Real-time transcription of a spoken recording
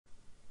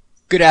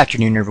Good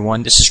afternoon,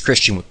 everyone. This is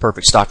Christian with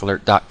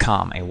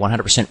PerfectStockAlert.com, a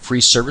 100%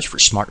 free service for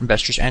smart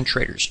investors and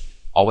traders.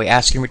 All we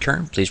ask in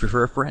return, please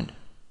refer a friend.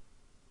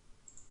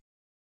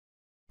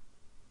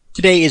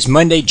 Today is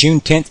Monday,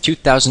 June 10th,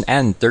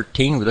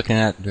 2013. We're looking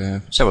at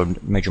several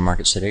major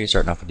markets today,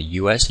 starting off with the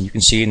U.S. And you can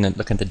see,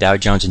 looking at the Dow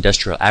Jones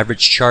Industrial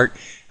Average chart,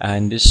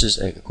 and this is,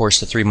 of course,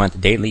 the 3-month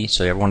daily.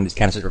 So every one of these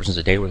candlesticks represents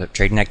a day worth of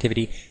trading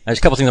activity. There's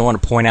a couple things I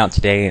want to point out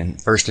today,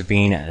 and first of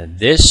being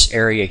this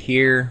area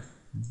here,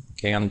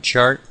 okay, on the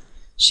chart.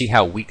 See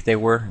how weak they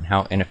were and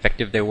how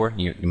ineffective they were.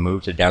 You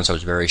moved to the downside, it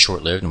was very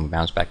short-lived, and we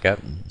bounced back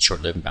up, and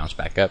short-lived and bounced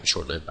back up,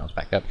 short-lived, bounced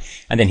back up,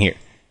 and then here.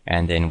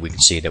 And then we can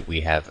see that we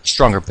have a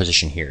stronger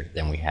position here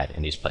than we had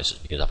in these places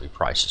because obviously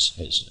price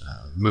is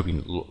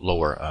moving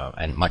lower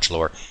and much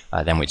lower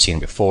than we'd seen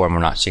before, and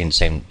we're not seeing the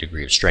same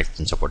degree of strength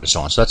and so forth and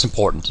so on. So that's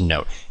important to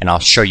note, and I'll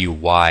show you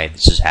why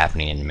this is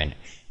happening in a minute.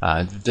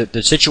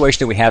 The situation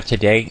that we have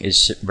today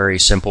is very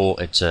simple.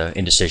 It's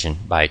indecision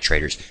by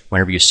traders.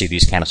 Whenever you see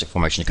these candlestick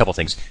formations, a couple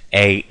things.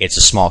 A, it's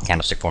a small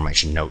candlestick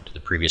formation. Note, the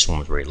previous one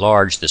was very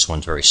large. This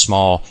one's very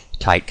small,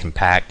 tight,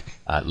 compact.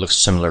 It looks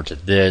similar to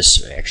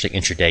this. Actually,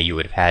 intraday, you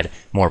would have had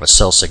more of a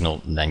sell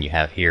signal than you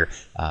have here.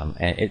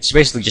 And it's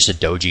basically just a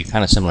doji,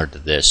 kind of similar to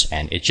this.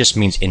 And it just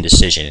means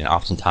indecision. And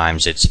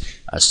oftentimes, it's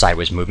a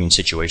sideways moving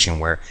situation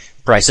where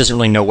price doesn't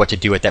really know what to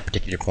do at that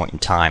particular point in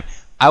time.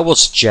 I will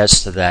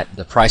suggest that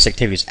the price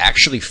activity is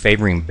actually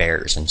favoring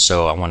bears, and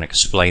so I want to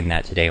explain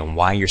that today and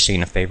why you're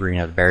seeing a favoring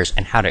of the bears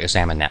and how to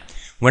examine that.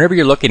 Whenever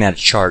you're looking at a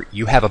chart,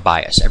 you have a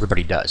bias.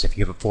 Everybody does. If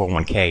you have a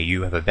 401k,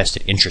 you have a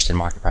vested interest in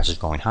market prices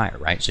going higher,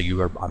 right? So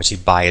you are obviously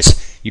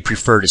biased. You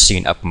prefer to see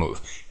an up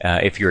move.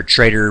 If you're a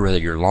trader, whether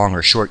you're long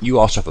or short, you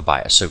also have a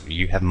bias. So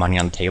you have money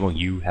on the table.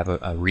 You have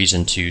a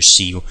reason to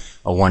see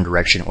one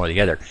direction or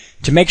the other.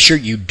 To make sure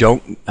you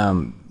don't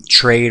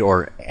trade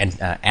or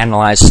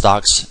analyze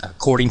stocks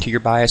according to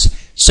your bias,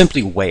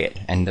 simply weigh it.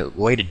 And the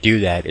way to do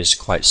that is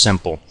quite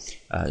simple.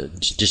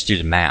 Just do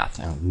the math.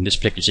 In this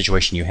particular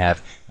situation, you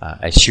have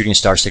a shooting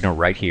star signal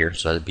right here,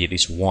 so that would be at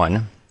least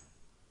 1,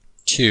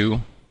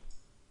 2,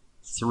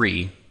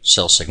 3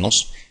 sell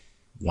signals,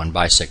 1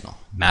 buy signal.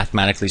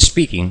 Mathematically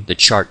speaking, the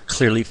chart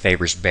clearly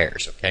favors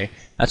bears. Okay,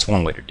 that's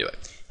one way to do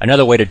it.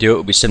 Another way to do it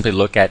would be simply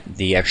look at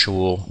the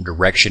actual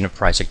direction of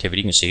price activity.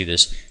 You can see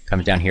this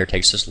comes down here,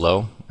 takes this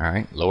low, all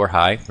right, lower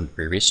high from the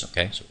previous.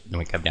 Okay, so then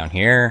we come down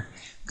here,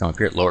 come up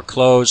here at lower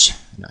close,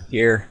 down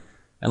here,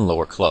 and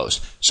lower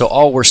close. So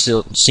all we're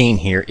still seeing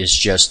here is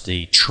just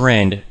the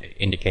trend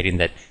indicating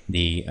that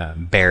the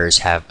bears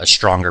have a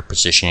stronger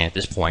position at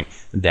this point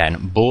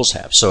than bulls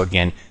have. So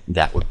again,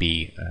 that would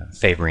be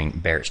favoring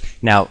bears.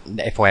 Now,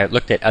 if I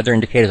looked at other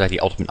indicators like the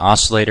ultimate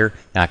oscillator,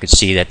 now I could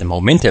see that the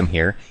momentum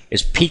here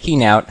is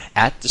peaking out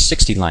at the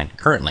 60 line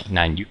currently.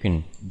 Now, you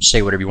can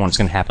say whatever you want is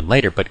going to happen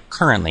later, but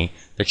currently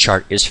the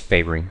chart is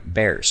favoring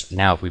bears.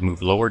 Now, if we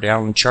move lower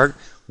down the chart,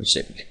 we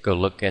go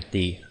look at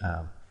the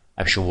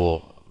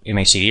actual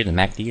MACD, the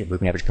MACD, the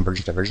moving average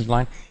convergence divergence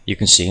line. You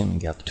can see them and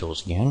get out the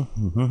tools again.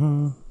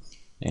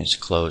 And it's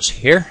close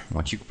here.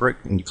 Once you break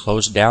and you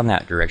close down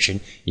that direction,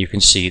 you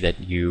can see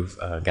that you've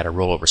got a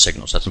rollover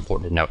signal. So that's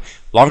important to note.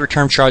 Longer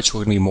term charts are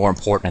going to be more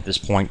important at this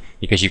point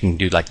because you can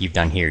do like you've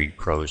done here. You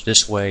close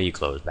this way, you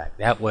close back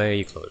that way,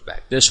 you close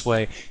back this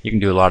way. You can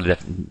do a lot of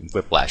different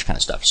whiplash kind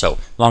of stuff. So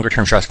longer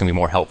term charts can be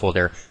more helpful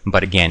there.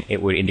 But again,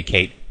 it would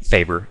indicate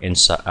favor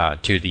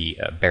to the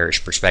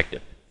bearish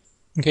perspective.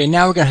 Okay,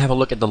 now we're going to have a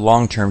look at the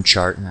long-term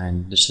chart,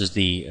 and this is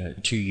the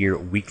 2-year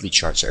weekly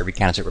chart. So every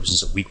candlestick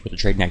represents a week worth of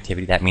trading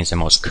activity. That means the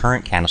most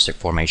current candlestick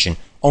formation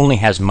only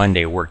has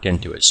Monday worked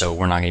into it, so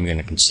we're not even going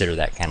to consider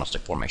that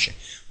candlestick formation.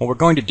 What we're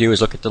going to do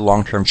is look at the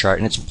long-term chart,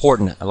 and it's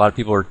important. A lot of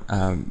people are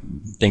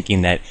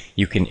thinking that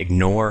you can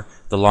ignore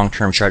the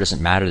long-term chart,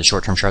 doesn't matter, the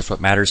short-term chart is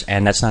what matters,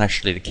 and that's not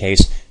actually the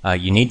case.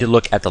 You need to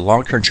look at the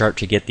long-term chart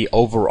to get the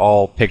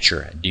overall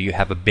picture. Do you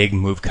have a big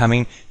move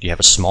coming? Do you have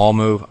a small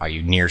move? Are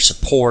you near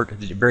support?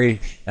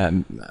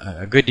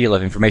 A good deal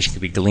of information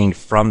can be gleaned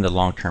from the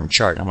long-term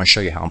chart. I'm going to show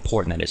you how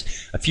important that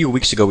is. A few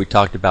weeks ago, we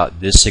talked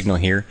about this signal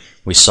here.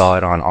 We saw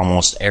it on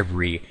almost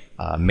every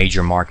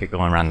major market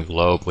going around the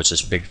globe, was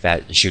this big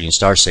fat shooting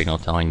star signal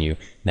telling you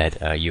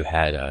that you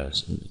had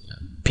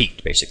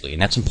peaked, basically,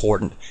 and that's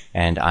important.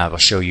 And I can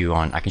show you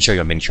on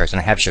many charts, and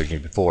I have showed you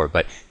before.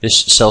 But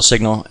this sell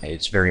signal,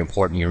 it's very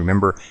important. You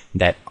remember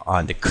that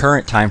on the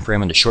current time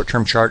frame on the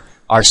short-term chart,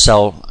 our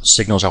sell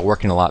signals are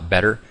working a lot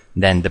better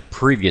than the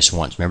previous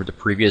ones. Remember the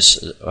previous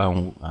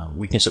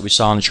weakness that we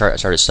saw on the chart? I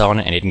started selling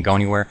it and it didn't go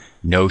anywhere.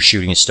 No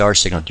shooting star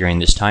signal during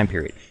this time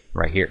period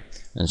right here.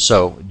 And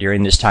so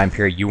during this time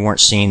period, you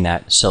weren't seeing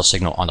that sell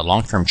signal on the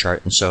long-term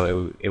chart, and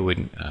so it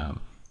would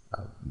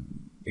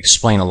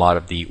explain a lot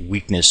of the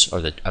weakness or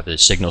of the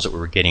signals that we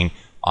were getting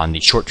on the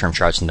short-term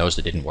charts and those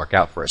that didn't work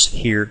out for us.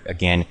 Here,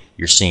 again,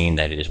 you're seeing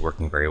that it is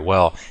working very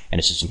well, and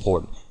this is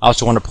important. I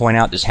also want to point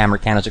out this hammer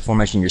candlestick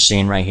formation you're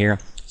seeing right here.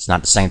 It's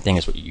not the same thing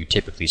as what you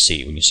typically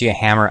see. When you see a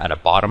hammer at a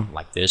bottom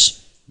like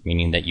this,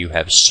 meaning that you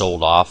have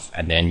sold off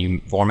and then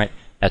you form it,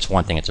 that's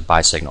one thing. It's a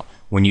buy signal.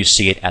 when you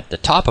see it at the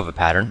top of a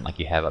pattern, like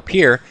you have up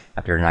here,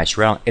 after a nice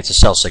round, it's a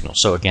sell signal.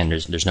 So again,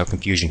 there's no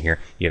confusion here.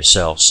 You have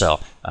sell,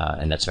 sell,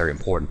 and that's very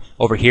important.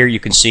 Over here, you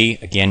can see,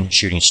 again,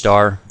 shooting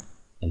star,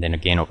 and then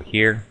again over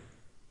here.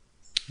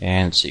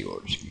 And let's see,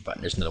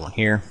 there's another one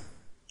here.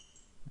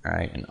 All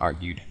right, and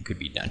argued could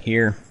be done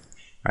here.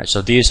 All right,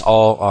 so these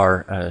all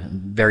are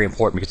very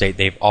important because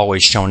they've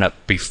always shown up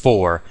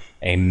before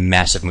a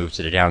massive move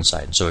to the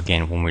downside. So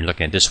again, when we're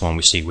looking at this one,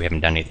 we see we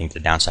haven't done anything to the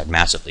downside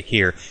massively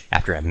here.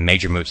 After a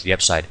major move to the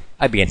upside,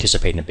 I'd be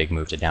anticipating a big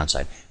move to the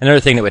downside. Another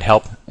thing that would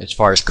help as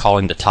far as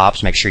calling the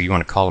tops, make sure you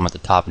want to call them at the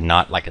top,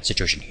 not like a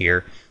situation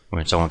here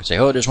when someone can say,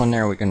 oh, there's one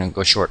there, we're going to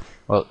go short.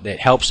 Well, it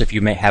helps if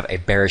you may have a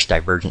bearish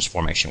divergence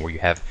formation where you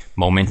have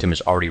momentum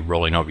is already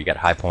rolling over. You got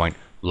high point,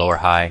 lower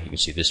high. You can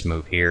see this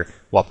move here.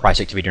 While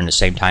price activity during the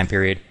same time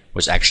period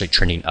was actually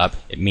trending up,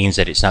 it means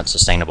that it's not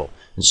sustainable.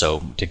 And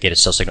so to get a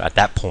sell signal at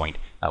that point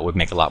would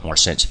make a lot more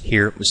sense.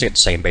 Here, we see the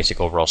same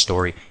basic overall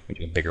story. We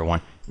do a bigger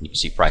one. And you can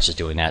see prices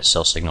doing that,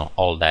 sell signal,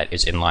 all of that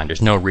is in line.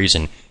 There's no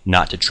reason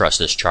not to trust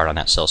this chart on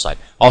that sell side.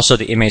 Also,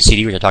 the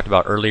MACD, which I talked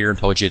about earlier and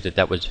told you that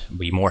that would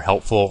be more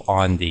helpful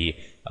on the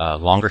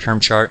longer term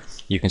chart.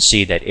 You can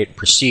see that it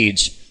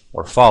precedes,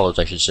 or follows,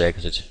 I should say,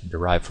 because it's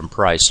derived from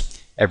price,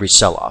 every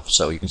sell-off.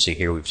 So you can see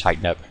here we've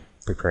tightened up,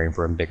 preparing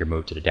for a bigger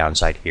move to the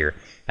downside here.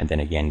 And then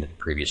again, the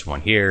previous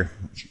one here,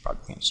 which you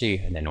probably can't see,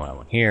 and then another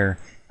one here,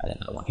 and then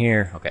another one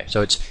here. Okay,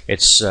 so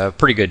it's a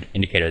pretty good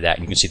indicator of that.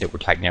 And you can see that we're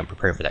tightening up,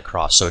 preparing for that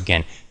cross. So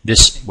again,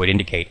 this would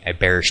indicate a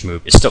bearish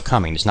move. It's still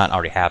coming. It's not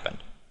already happened.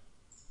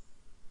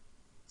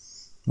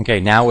 Okay,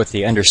 now with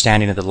the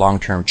understanding of the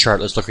long-term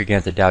chart, let's look again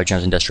at the Dow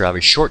Jones Industrial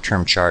Average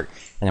short-term chart,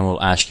 and then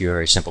we'll ask you a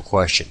very simple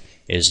question.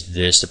 Is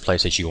this the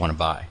place that you want to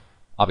buy?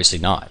 Obviously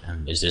not.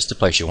 Is this the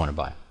place you want to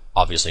buy?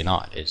 Obviously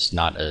not. It's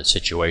not a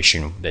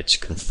situation that's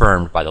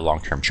confirmed by the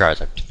long-term chart.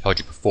 As I've told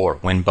you before,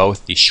 when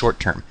both the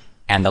short-term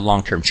and the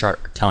long-term chart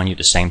are telling you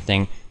the same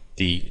thing,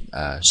 the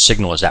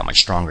signal is that much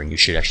stronger and you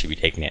should actually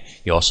be taking it.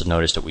 You also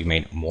notice that we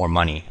made more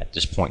money at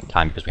this point in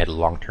time because we had a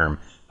long-term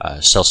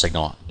sell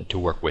signal to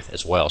work with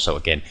as well. So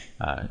again,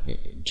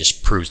 it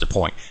just proves the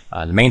point.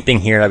 The main thing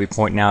here I'll be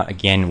pointing out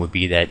again would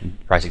be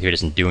that price activity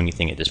doesn't do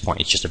anything at this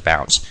point. It's just a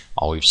bounce.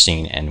 All we've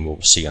seen, and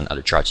we'll see on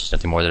other charts, is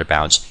nothing more than a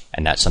bounce,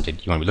 and that's something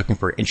you want to be looking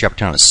for. Entry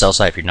opportunity on the sell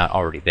side if you're not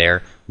already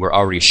there. We're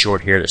already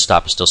short here. The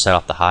stop is still set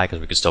off the high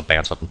because we can still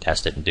bounce up and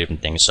test it and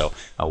different things. So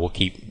we'll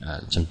keep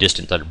some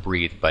distance, let it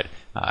breathe. But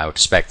I would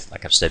expect,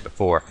 like I've said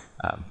before,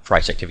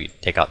 price activity to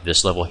take out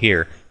this level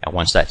here, and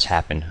once that's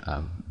happened,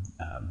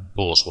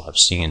 bulls will have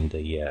seen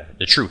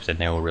the truth, and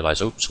they will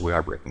realize, oops, we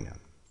are breaking down.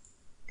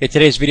 Okay,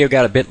 today's video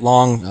got a bit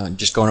long,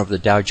 just going over the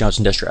Dow Jones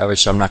Industrial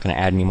Average, so I'm not going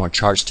to add any more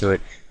charts to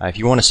it. If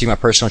you want to see my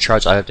personal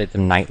charts, I update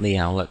them nightly,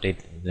 and I'll update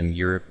them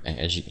Europe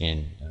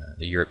in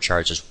the Europe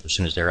charts as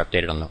soon as they're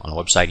updated on the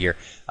website here,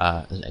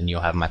 and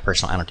you'll have my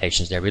personal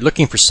annotations there. We're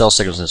looking for sell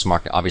signals in this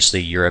market.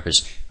 Obviously, Europe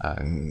is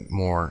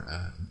more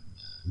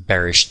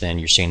bearish than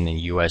you're seeing in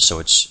the U.S., so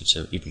it's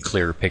an even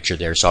clearer picture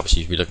there. So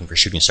obviously, you'll be looking for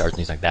shooting stars and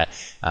things like that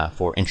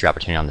for entry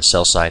opportunity on the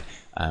sell side.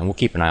 And we'll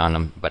keep an eye on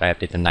them, but I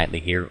update them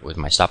nightly here with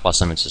my stop loss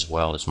limits as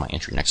well as my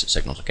entry and exit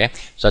signals. Okay,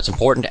 so that's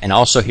important. And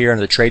also here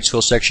under the trade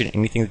school section,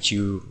 anything that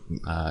you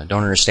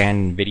don't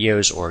understand in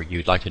videos or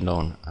you'd like to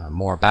know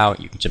more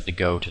about, you can simply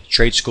go to the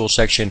trade school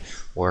section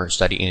or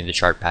study any of the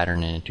chart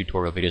pattern and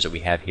tutorial videos that we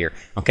have here.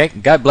 Okay,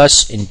 God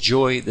bless,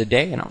 enjoy the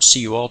day, and I'll see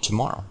you all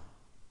tomorrow.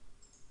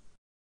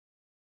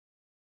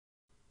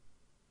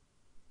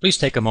 Please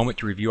take a moment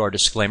to review our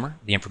disclaimer.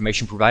 The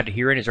information provided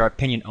herein is our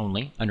opinion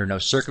only. Under no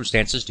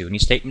circumstances do any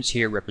statements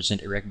here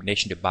represent a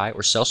recommendation to buy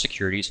or sell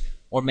securities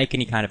or make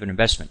any kind of an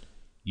investment.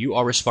 You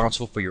are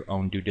responsible for your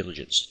own due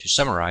diligence. To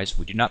summarize,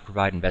 we do not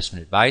provide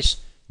investment advice,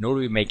 nor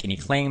do we make any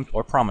claims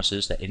or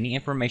promises that any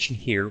information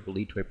here will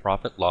lead to a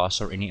profit,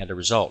 loss, or any other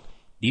result.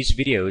 These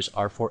videos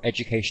are for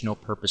educational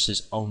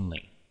purposes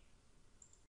only.